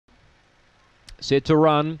Set to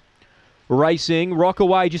run. Racing,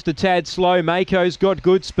 Rockaway just a tad slow. Mako's got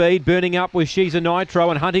good speed, burning up with She's a Nitro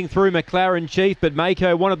and hunting through McLaren Chief, but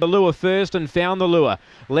Mako wanted the lure first and found the lure.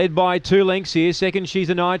 Led by 2 lengths here. Second, She's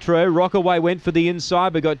a Nitro. Rockaway went for the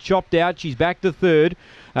inside but got chopped out. She's back to third.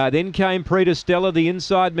 Then came Preta Stella, the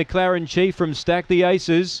inside McLaren Chief from Stack the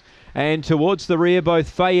Aces. And towards the rear, both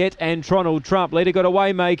Fayette and Tronald Trump. Leader got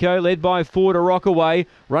away, Mako, led by 4 to Rockaway.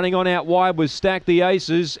 Running on out wide was Stack the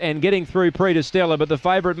Aces and getting through Preta Stella, but the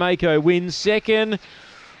favourite Mako wins. Second,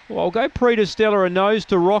 well, I'll go Preta Stella, a nose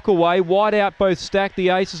to Rockaway. Wide out both Stack the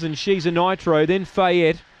Aces and She's a Nitro. Then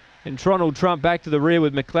Fayette and Tronald Trump back to the rear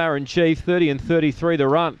with McLaren Chief. 30 and 33 the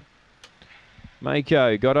run.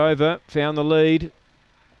 Mako got over, found the lead.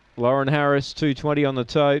 Lauren Harris, 220 on the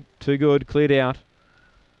tote. Too good, cleared out.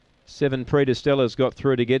 7 Preta Stella's got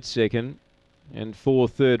through to get second, and 4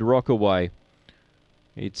 third Rockaway.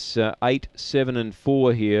 It's 8, 7 and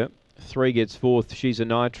 4 here. 3 gets fourth, She's a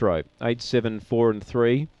Nitro. 8, 7, 4 and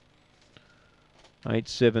 3. 8,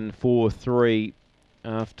 7, 4, 3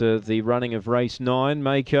 after the running of race 9.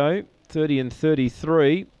 Mako, 30 and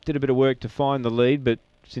 33. Did a bit of work to find the lead, but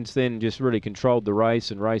since then just really controlled the race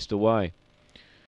and raced away.